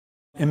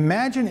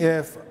imagine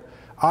if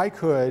I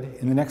could,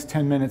 in the next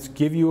 10 minutes,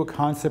 give you a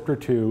concept or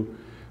two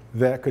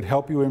that could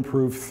help you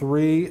improve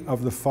 3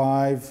 of the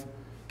 5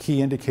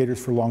 key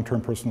indicators for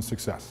long-term personal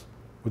success.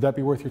 Would that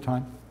be worth your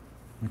time?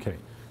 Okay,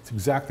 it's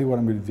exactly what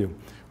I'm going to do.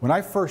 When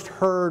I first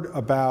heard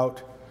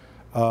about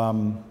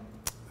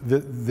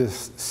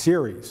this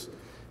series,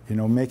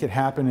 Make It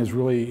Happen is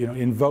really,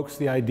 invokes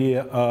the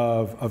idea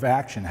of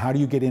action. How do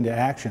you get into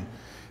action?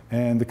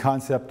 And the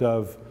concept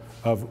of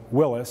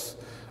Willis,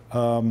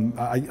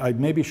 I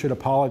maybe should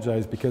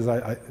apologize because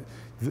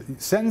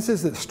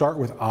sentences that start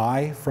with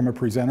I from a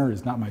presenter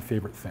is not my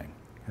favorite thing.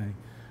 Okay?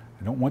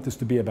 I don't want this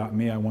to be about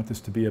me. I want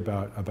this to be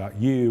about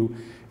you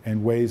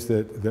and ways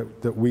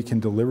that we can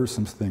deliver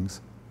some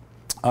things.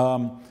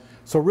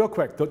 So real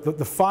quick,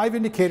 the 5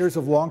 indicators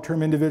of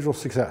long-term individual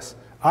success.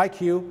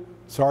 IQ,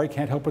 sorry,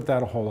 can't help with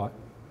that a whole lot.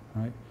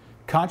 Right?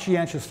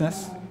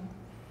 Conscientiousness,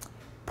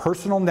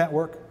 personal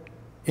network,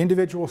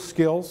 individual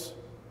skills,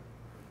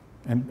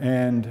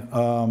 and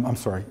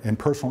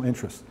personal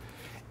interests.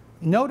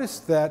 Notice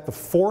that the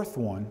 4th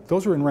one,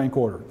 those are in rank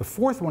order. The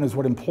 4th one is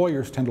what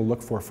employers tend to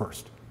look for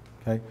first.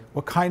 Okay?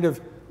 What kind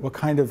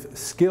of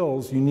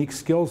skills, unique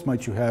skills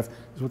might you have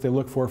is what they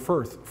look for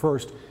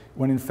first,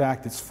 when in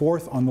fact it's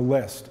 4th on the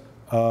list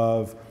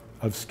of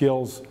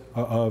skills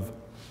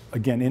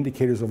again,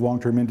 indicators of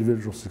long-term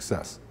individual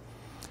success.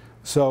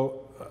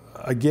 So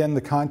again,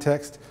 the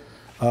context,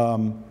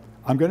 I'm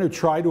going to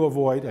try to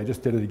avoid, I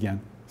just did it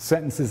again,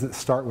 sentences that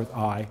start with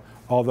I,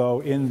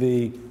 although in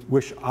the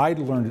wish I'd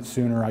learned it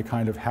sooner, I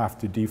kind of have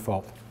to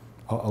default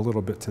a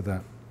little bit to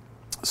that.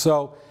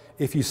 So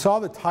if you saw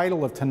the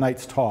title of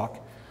tonight's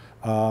talk,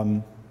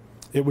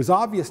 it was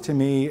obvious to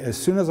me as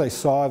soon as I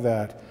saw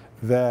that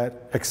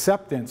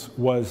acceptance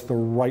was the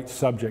right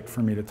subject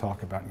for me to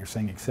talk about. And you're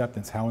saying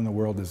acceptance, how in the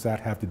world does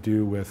that have to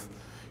do with,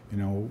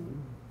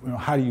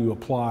 how do you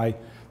apply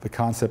the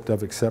concept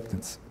of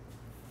acceptance?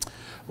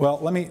 Well,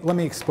 let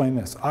me explain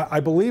this. I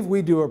believe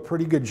we do a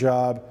pretty good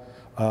job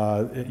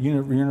at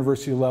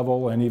university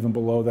level and even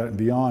below that and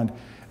beyond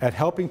at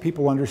helping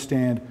people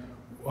understand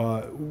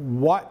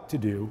what to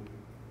do,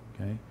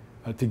 okay,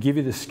 to give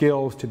you the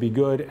skills to be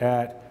good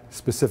at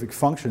specific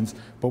functions,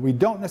 but we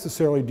don't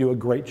necessarily do a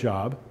great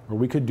job, or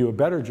we could do a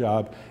better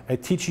job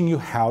at teaching you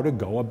how to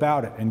go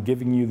about it and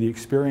giving you the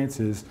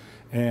experiences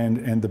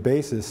and the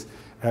basis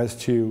as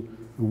to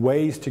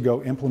ways to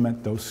go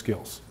implement those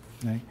skills.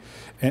 Okay?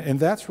 And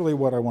that's really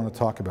what I want to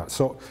talk about.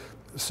 So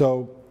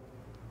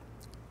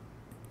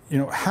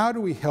how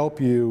do we help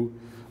you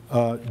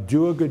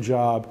do a good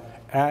job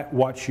at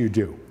what you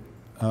do?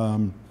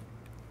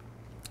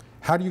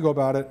 How do you go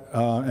about it?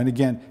 And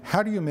again,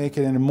 how do you make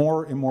it in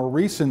more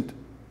recent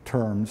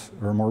terms,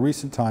 or more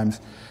recent times,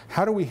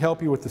 how do we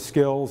help you with the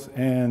skills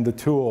and the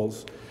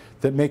tools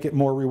that make it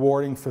more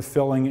rewarding,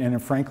 fulfilling,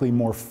 and frankly,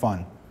 more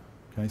fun?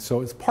 Okay,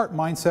 so it's part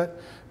mindset,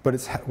 but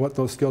it's what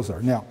those skills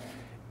are. Now,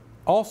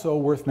 also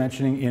worth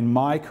mentioning in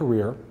my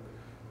career,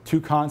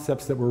 2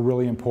 concepts that were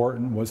really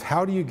important was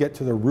how do you get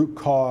to the root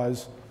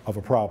cause of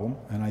a problem?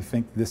 And I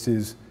think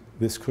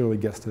this clearly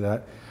gets to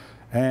that.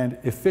 And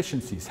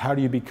efficiencies, how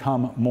do you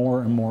become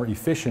more and more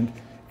efficient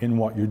in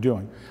what you're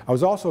doing? I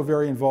was also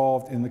very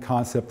involved in the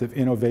concept of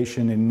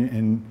innovation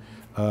and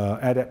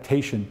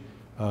adaptation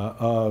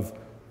of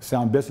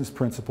sound business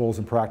principles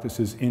and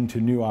practices into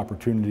new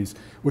opportunities,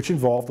 which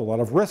involved a lot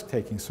of risk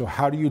taking. So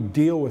how do you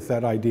deal with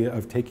that idea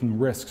of taking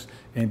risks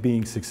and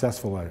being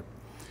successful at it?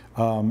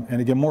 And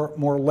again,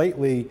 more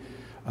lately,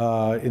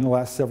 in the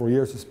last several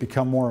years, it's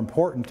become more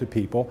important to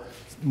people,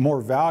 more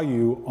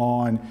value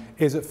on,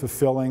 is it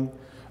fulfilling?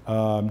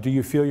 Do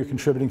you feel you're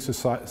contributing to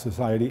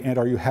society, and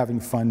are you having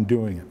fun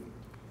doing it?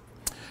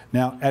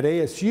 Now, at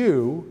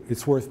ASU,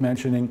 it's worth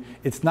mentioning,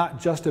 it's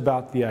not just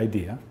about the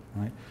idea,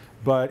 right?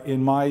 But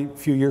in my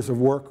few years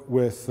of work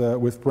with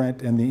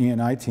Brent and the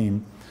E&I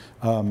team,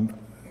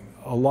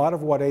 a lot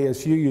of what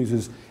ASU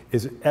uses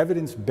is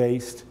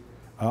evidence-based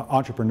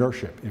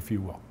entrepreneurship, if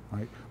you will.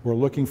 Right? We're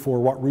looking for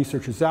what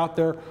research is out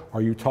there.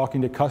 Are you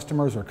talking to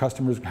customers?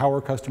 How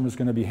are customers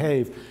going to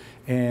behave?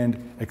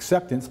 And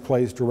acceptance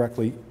plays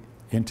directly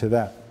into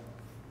that.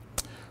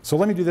 So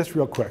let me do this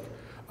real quick.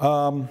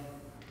 I'd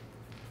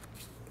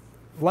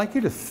like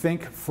you to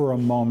think for a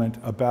moment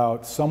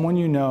about someone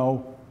you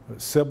know, a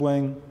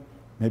sibling,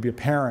 maybe a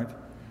parent,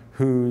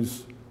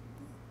 who's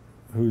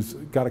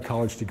got a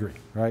college degree,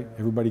 right?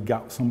 Everybody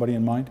got somebody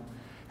in mind?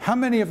 How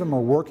many of them are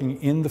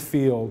working in the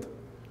field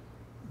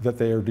that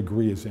their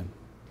degree is in?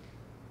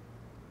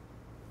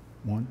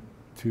 1,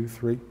 2,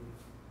 3,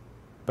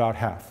 about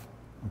half,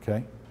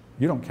 okay?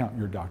 You don't count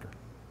your doctor,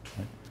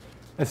 right?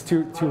 That's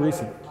too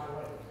recent.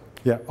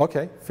 Yeah,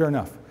 okay, fair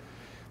enough.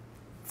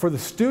 For the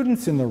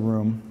students in the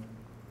room,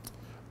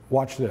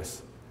 watch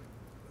this.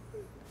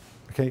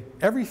 Okay,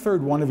 every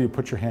third one of you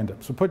put your hand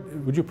up. So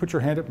would you put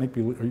your hand up?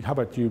 How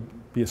about you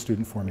be a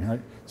student for me, right?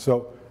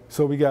 So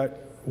we got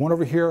one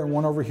over here and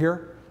one over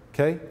here,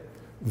 okay?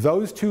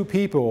 Those 2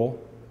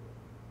 people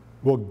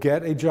will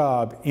get a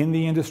job in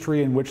the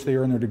industry in which they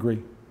earn their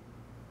degree,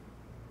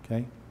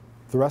 okay?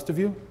 The rest of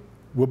you,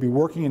 will be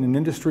working in an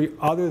industry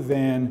other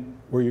than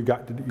where you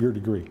got your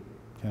degree.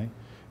 Okay?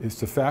 It's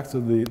the facts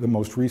of the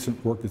most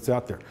recent work that's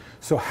out there.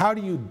 So how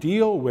do you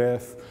deal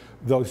with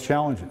those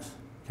challenges?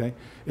 Okay?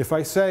 If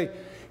I say,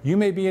 you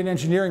may be in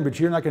engineering, but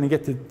you're not going to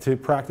get to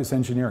practice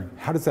engineering,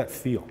 how does that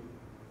feel?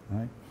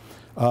 Right?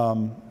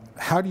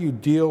 How do you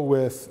deal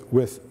with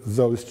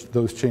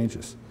those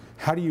changes?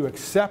 How do you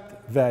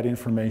accept that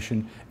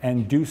information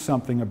and do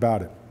something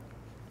about it?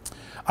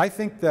 I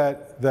think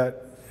that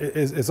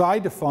as I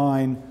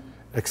define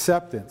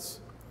acceptance,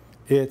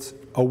 it's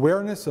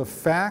awareness of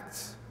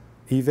facts,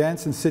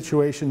 events, and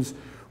situations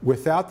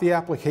without the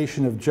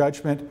application of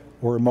judgment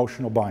or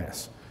emotional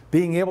bias.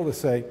 Being able to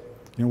say,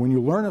 you know, when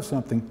you learn of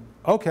something,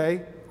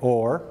 okay,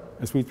 or,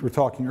 as we were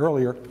talking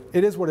earlier,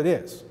 it is what it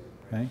is.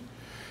 Okay?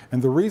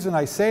 And the reason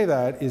I say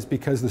that is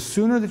because the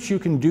sooner that you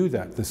can do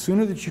that, the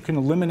sooner that you can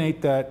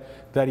eliminate that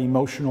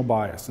emotional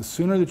bias, the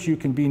sooner that you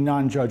can be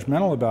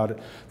non-judgmental about it,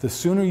 the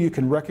sooner you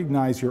can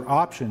recognize your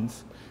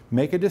options,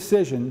 make a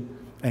decision,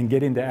 and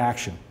get into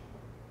action.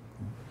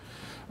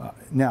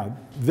 Now,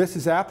 this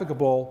is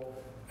applicable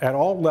at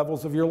all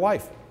levels of your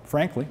life,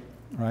 frankly,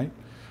 right?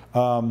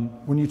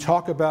 When you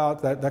talk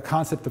about that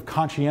concept of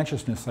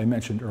conscientiousness I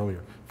mentioned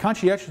earlier,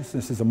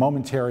 conscientiousness is a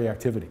momentary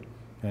activity.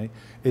 Okay?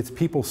 It's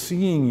people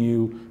seeing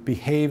you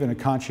behave in a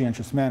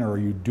conscientious manner. Are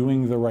you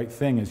doing the right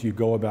thing as you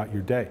go about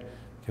your day?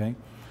 Okay?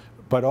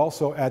 But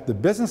also at the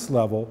business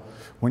level,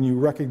 when you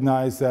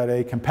recognize that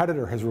a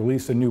competitor has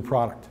released a new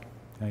product,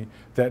 okay,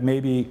 that may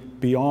be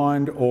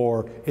beyond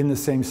or in the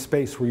same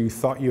space where you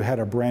thought you had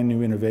a brand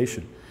new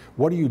innovation.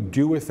 What do you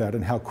do with that,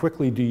 and how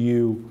quickly do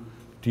you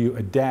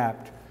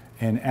adapt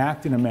and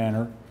act in a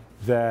manner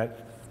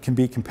that can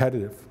be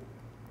competitive?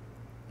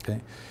 Okay.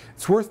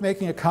 It's worth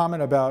making a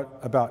comment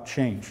about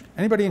change.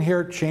 Anybody in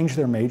here change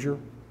their major?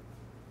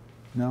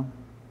 No?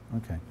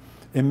 Okay.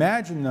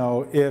 Imagine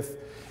though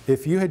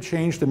if you had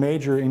changed a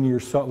major in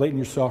late in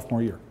your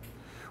sophomore year.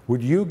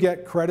 Would you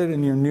get credit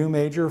in your new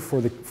major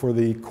for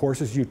the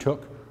courses you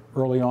took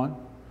early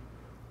on?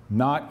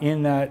 Not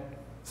in that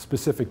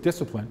specific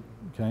discipline,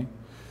 okay?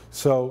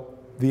 So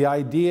the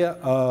idea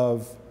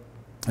of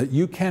that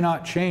you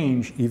cannot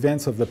change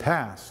events of the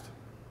past,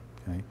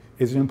 okay,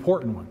 is an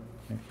important one.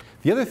 Okay?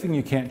 The other thing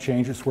you can't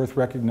change, it's worth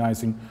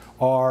recognizing,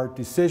 are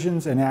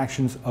decisions and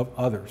actions of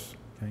others.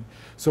 Okay?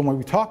 So when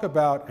we talk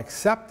about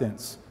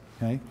acceptance,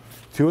 okay,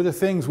 two of the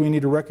things we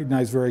need to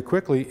recognize very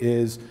quickly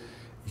is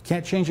you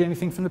can't change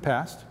anything from the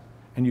past,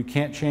 and you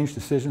can't change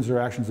decisions or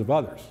actions of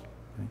others.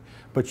 Okay?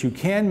 But you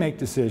can make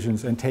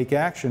decisions and take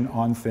action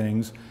on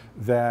things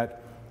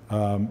that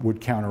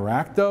would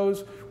counteract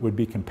those, would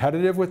be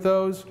competitive with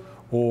those,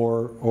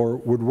 or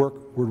would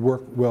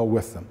work well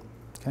with them.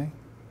 Okay?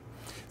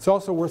 It's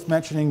also worth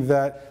mentioning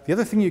that the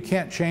other thing you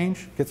can't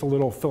change, gets a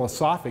little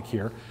philosophic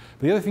here,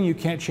 but the other thing you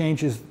can't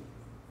change is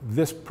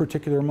this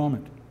particular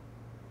moment.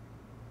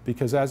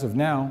 Because as of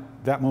now,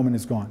 that moment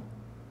is gone.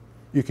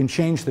 You can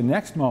change the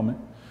next moment,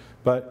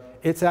 but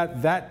it's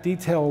at that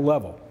detail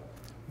level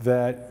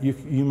that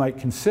you might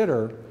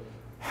consider,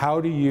 how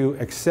do you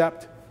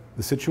accept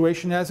the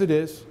situation as it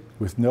is,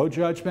 with no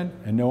judgment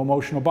and no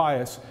emotional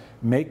bias,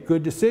 make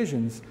good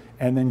decisions,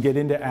 and then get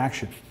into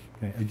action.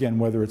 Okay? Again,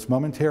 whether it's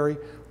momentary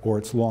or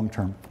it's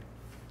long-term.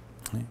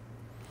 Okay?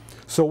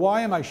 So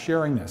why am I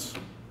sharing this?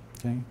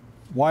 Okay?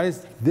 Why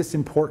is this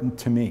important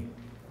to me?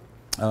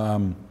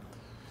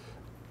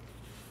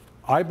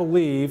 I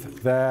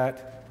believe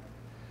that,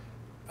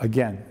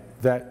 again,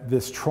 that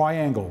this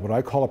triangle, what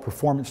I call a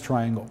performance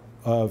triangle,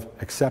 of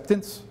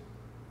acceptance,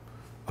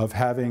 of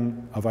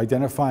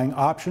identifying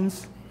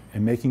options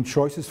and making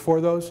choices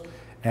for those,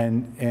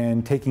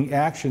 and taking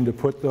action to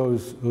put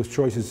those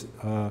choices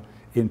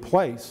in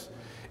place,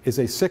 is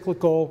a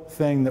cyclical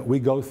thing that we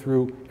go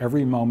through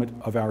every moment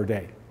of our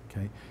day,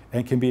 okay?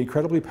 And can be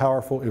incredibly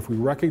powerful if we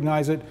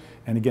recognize it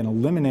and, again,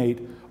 eliminate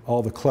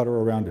all the clutter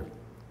around it.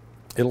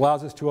 It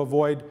allows us to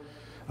avoid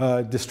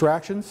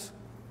distractions,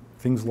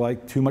 things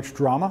like too much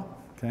drama,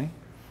 okay?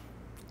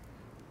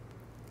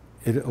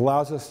 It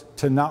allows us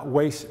to not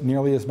waste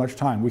nearly as much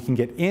time. We can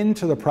get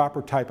into the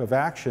proper type of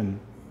action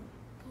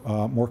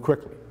more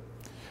quickly.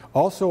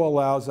 Also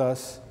allows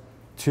us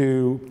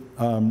to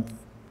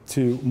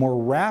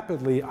more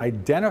rapidly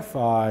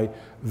identify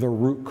the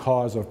root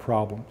cause of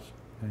problems.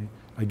 Okay?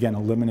 Again,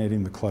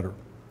 eliminating the clutter.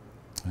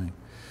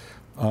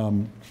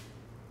 Okay?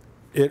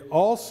 It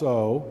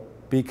also,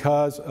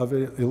 because of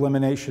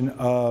elimination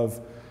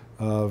of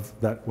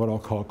that, what I'll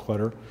call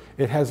clutter,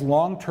 it has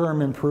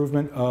long-term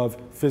improvement of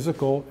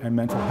physical and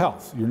mental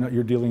health.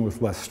 You're dealing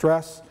with less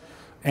stress,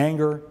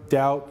 anger,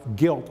 doubt,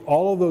 guilt.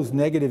 All of those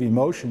negative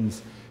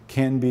emotions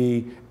can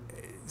be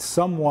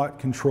somewhat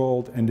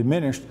controlled and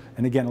diminished,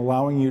 and again,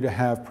 allowing you to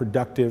have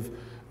productive,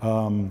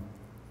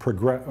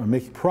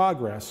 making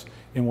progress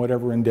in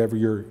whatever endeavor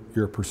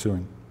you're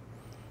pursuing.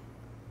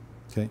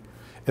 Okay?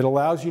 It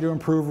allows you to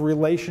improve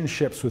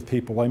relationships with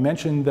people. I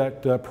mentioned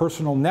that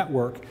personal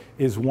network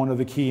is one of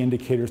the key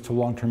indicators to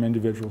long-term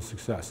individual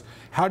success.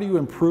 How do you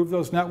improve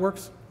those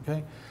networks?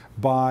 Okay?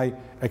 By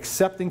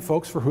accepting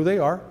folks for who they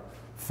are,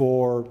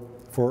 for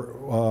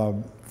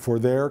for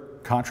their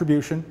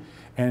contribution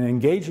and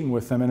engaging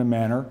with them in a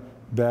manner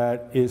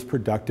that is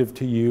productive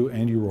to you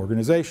and your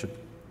organization.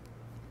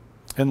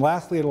 And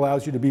lastly, it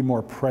allows you to be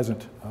more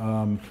present.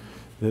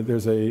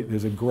 There's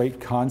a great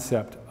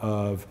concept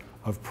of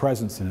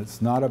presence, and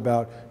it's not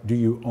about do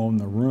you own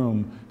the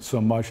room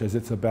so much as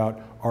it's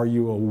about are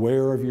you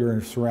aware of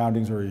your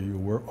surroundings, are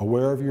you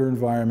aware of your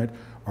environment,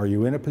 are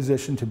you in a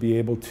position to be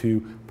able to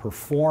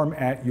perform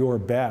at your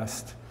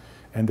best.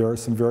 And there are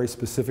some very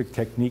specific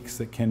techniques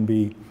that can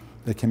be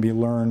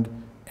learned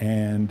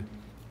and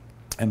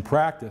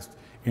practiced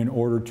in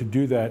order to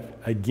do that,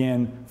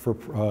 again,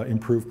 for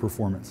improved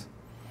performance.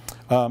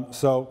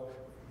 So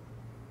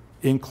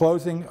in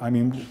closing, I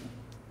mean,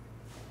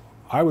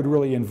 I would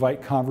really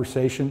invite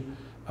conversation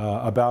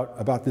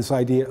about this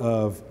idea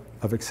of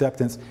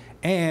acceptance,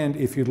 and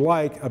if you'd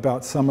like,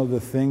 about some of the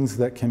things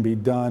that can be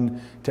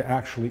done to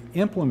actually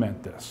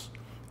implement this,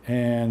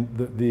 and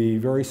the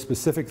very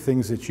specific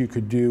things that you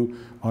could do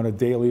on a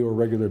daily or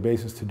regular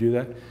basis to do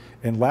that.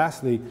 And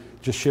lastly,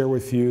 just share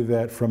with you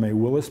that from a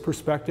Willis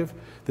perspective,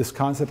 this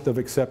concept of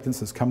acceptance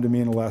that's come to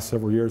me in the last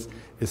several years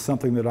is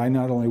something that I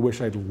not only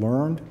wish I'd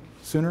learned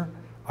sooner,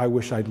 I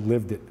wish I'd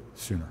lived it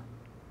sooner.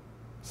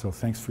 So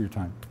thanks for your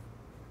time.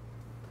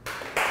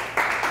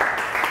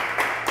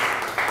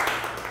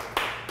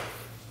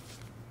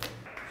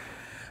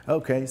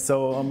 Okay,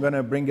 so I'm going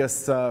to bring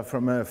us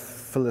from a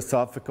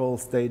philosophical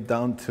state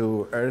down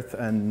to earth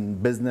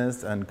and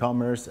business and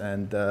commerce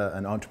and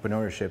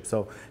entrepreneurship.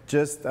 So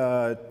just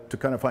to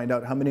kind of find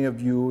out how many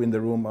of you in the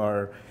room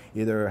are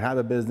either have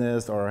a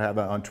business or have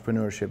an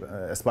entrepreneurship,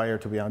 aspire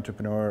to be an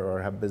entrepreneur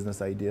or have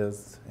business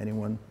ideas.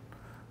 Anyone?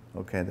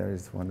 Okay, there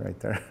is one right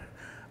there.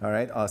 All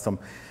right, awesome.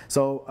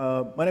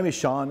 So my name is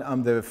Sean.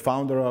 I'm the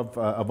founder of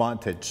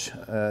Avantage.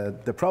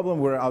 The problem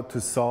we're out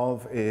to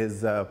solve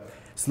is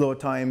slow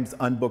times,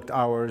 unbooked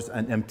hours,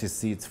 and empty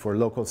seats for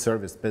local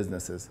service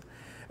businesses.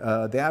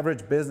 The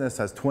average business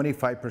has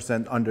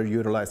 25%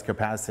 underutilized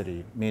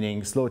capacity,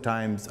 meaning slow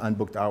times,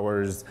 unbooked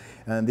hours,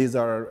 and these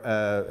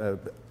are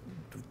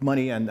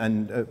money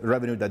and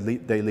revenue that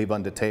they leave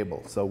on the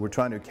table. So we're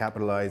trying to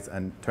capitalize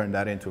and turn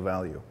that into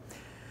value.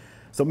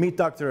 So meet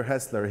Dr.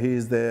 Hessler.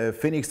 He's the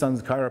Phoenix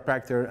Suns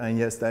chiropractor, and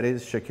yes, that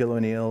is Shaquille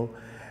O'Neal.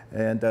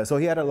 And so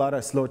he had a lot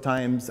of slow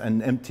times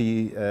and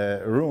empty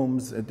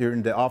rooms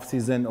during the off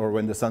season or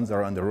when the Suns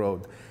are on the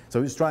road.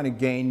 So he's trying to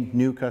gain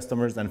new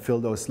customers and fill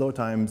those slow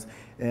times.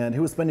 And he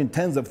was spending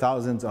tens of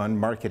thousands on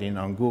marketing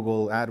on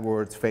Google,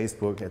 AdWords,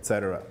 Facebook,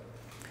 etc.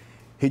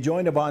 He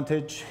joined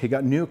Avantage. He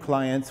got new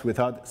clients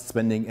without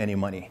spending any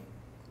money.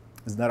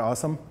 Isn't that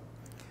awesome?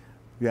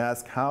 You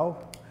ask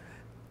how?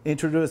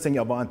 Introducing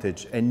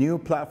Avantage, a new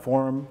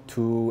platform, a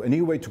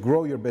new way to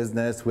grow your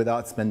business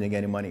without spending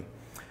any money.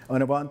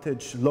 On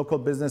Avantage, local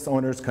business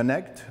owners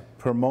connect,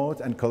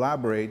 promote, and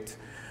collaborate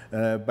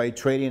by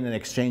trading and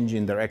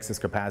exchanging their excess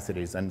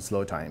capacities and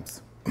slow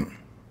times.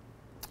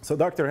 So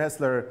Dr.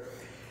 Hessler,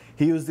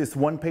 he used this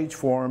one-page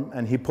form,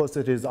 and he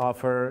posted his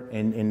offer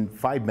in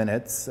 5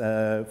 minutes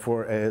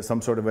for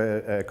some sort of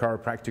a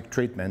chiropractic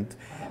treatment.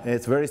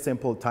 It's very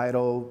simple: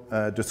 title,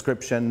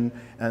 description,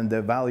 and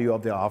the value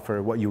of the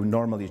offer, what you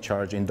normally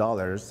charge in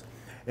dollars.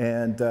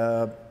 And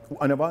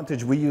on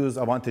Avantage, we use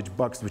Avantage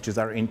Bucks, which is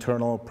our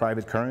internal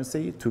private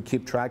currency, to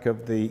keep track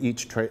of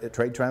each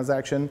trade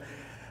transaction,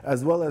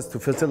 as well as to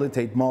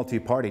facilitate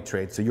multi-party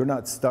trades. So you're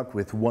not stuck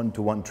with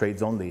one-to-one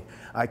trades only.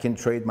 I can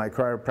trade my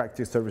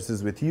chiropractic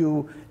services with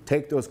you,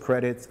 take those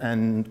credits,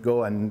 and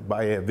go and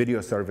buy a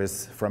video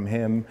service from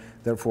him.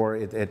 Therefore,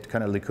 it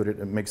kind of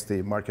it makes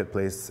the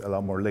marketplace a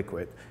lot more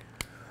liquid.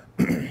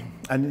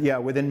 And yeah,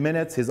 within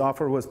minutes, his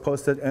offer was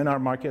posted in our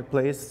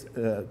marketplace,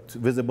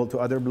 visible to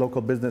other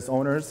local business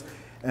owners.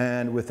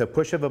 And with a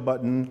push of a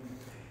button,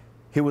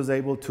 he was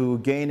able to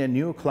gain a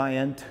new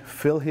client,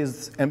 fill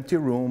his empty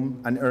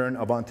room, and earn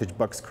Avantage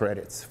Bucks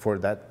credits for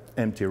that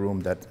empty room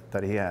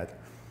that he had.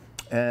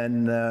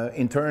 And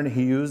in turn,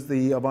 he used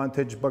the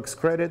Avantage Bucks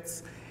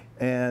credits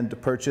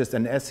and purchased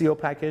an SEO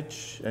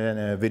package and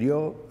a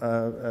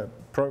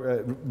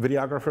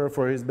videographer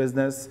for his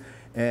business,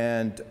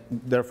 and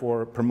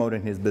therefore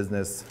promoting his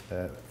business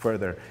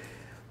further.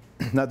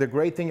 Now, the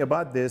great thing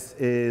about this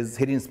is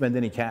he didn't spend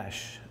any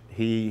cash.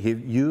 He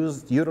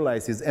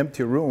utilized his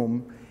empty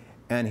room,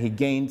 and he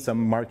gained some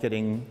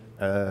marketing,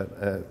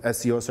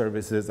 SEO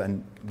services,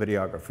 and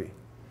videography.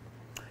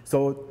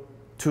 So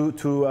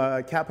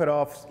to cap it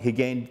off,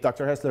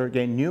 Dr. Hessler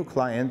gained new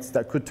clients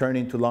that could turn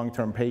into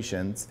long-term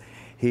patients.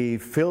 He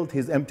filled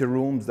his empty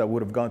rooms that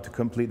would have gone to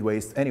complete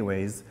waste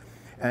anyways,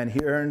 and he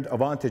earned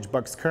Avantage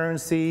Bucks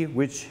currency,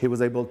 which he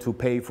was able to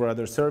pay for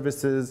other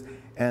services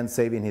and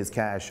saving his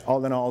cash.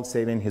 All in all,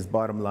 saving his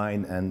bottom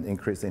line and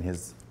increasing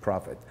his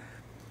profit.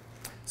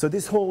 So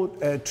this whole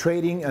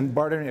trading and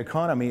bartering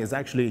economy is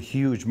actually a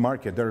huge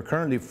market. There are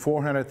currently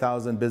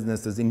 400,000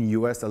 businesses in the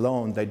US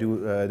alone.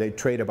 They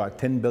trade about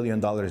 $10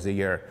 billion a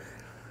year.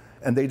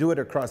 And they do it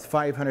across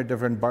 500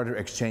 different barter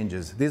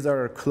exchanges. These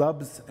are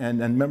clubs and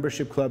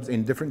membership clubs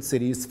in different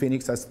cities.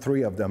 Phoenix has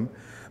 3 of them.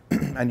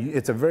 And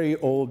it's a very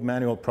old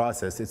manual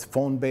process. It's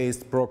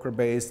phone-based,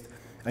 broker-based,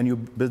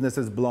 and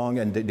businesses belong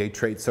and they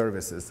trade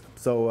services.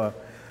 So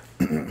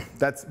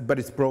but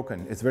it's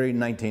broken. It's very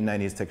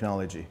 1990s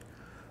technology.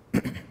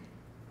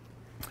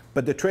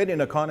 But the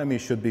trading economy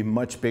should be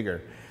much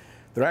bigger.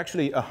 There are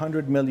actually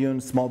 100 million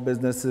small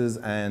businesses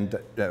and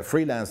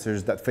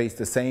freelancers that face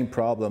the same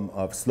problem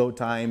of slow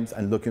times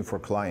and looking for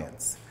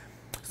clients.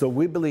 So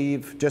we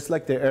believe, just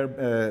like the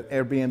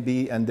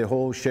Airbnb and the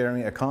whole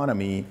sharing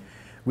economy,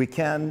 we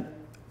can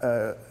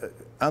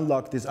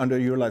unlock these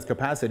underutilized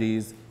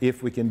capacities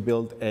if we can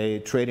build a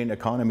trading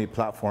economy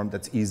platform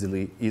that's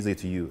easy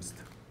to use.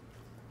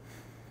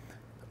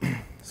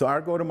 So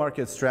our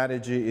go-to-market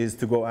strategy is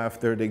to go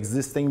after the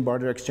existing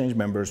Barter Exchange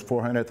members,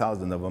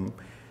 400,000 of them,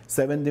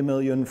 70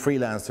 million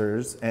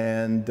freelancers,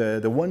 and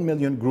the 1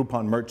 million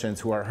Groupon merchants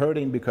who are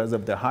hurting because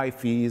of the high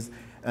fees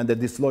and the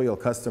disloyal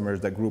customers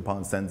that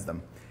Groupon sends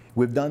them.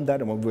 We've done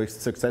that, and we've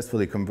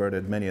successfully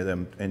converted many of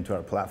them into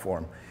our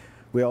platform.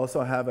 We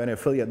also have an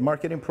affiliate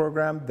marketing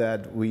program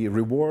that we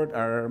reward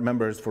our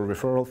members for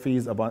referral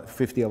fees, about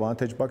 50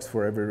 Advantage bucks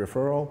for every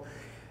referral.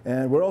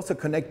 And we're also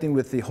connecting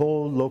with the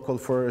whole local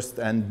first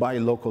and buy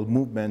local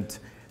movement,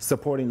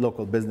 supporting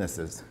local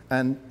businesses,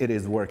 and it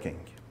is working.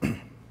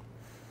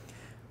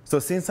 So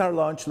since our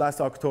launch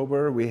last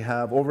October, we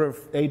have over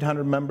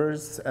 800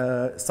 members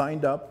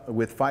signed up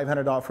with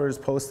 500 offers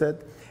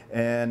posted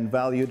and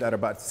valued at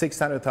about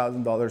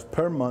 $600,000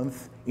 per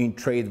month in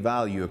trade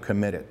value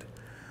committed.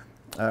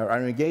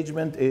 Our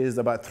engagement is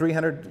about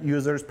 300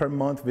 users per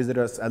month visit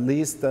us at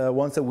least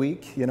once a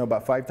week,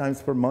 about 5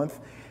 times per month,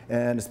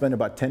 and spend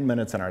about 10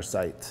 minutes on our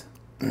site.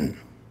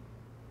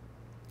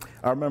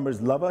 Our members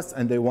love us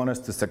and they want us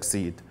to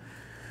succeed.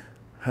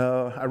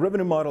 Our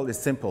revenue model is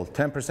simple,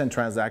 10%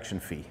 transaction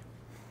fee.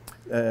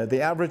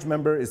 The average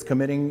member is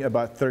committing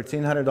about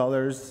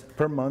 $1,300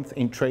 per month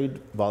in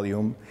trade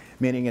volume,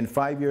 meaning in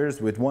 5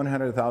 years with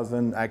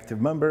 100,000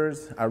 active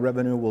members, our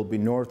revenue will be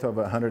north of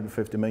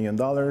 $150 million,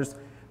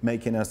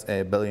 making us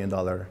a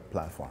billion-dollar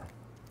platform.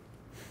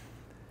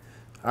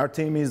 Our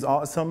team is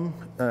awesome.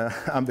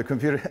 I'm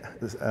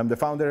the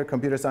founder,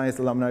 computer science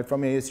alumni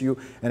from ASU,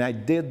 and I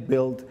did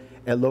build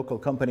a local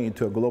company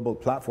into a global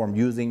platform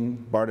using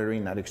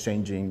bartering and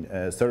exchanging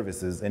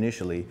services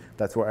initially.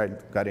 That's where I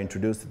got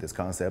introduced to this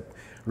concept.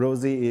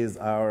 Rosie is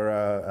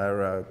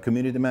our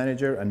community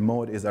manager, and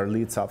Maud is our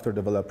lead software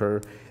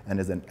developer and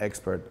is an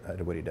expert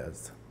at what he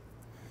does.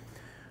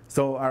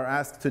 So our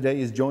ask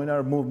today is join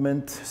our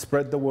movement,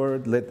 spread the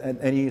word, let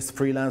any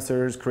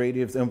freelancers,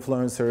 creatives,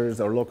 influencers,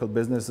 or local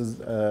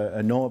businesses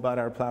know about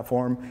our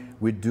platform.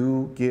 We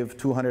do give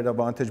 200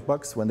 Advantage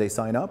bucks when they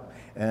sign up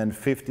and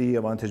 50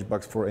 Advantage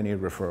bucks for any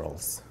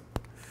referrals.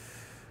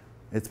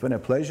 It's been a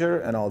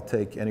pleasure, and I'll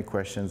take any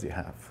questions you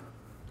have.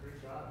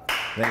 Great job.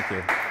 Thank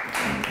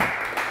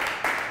you.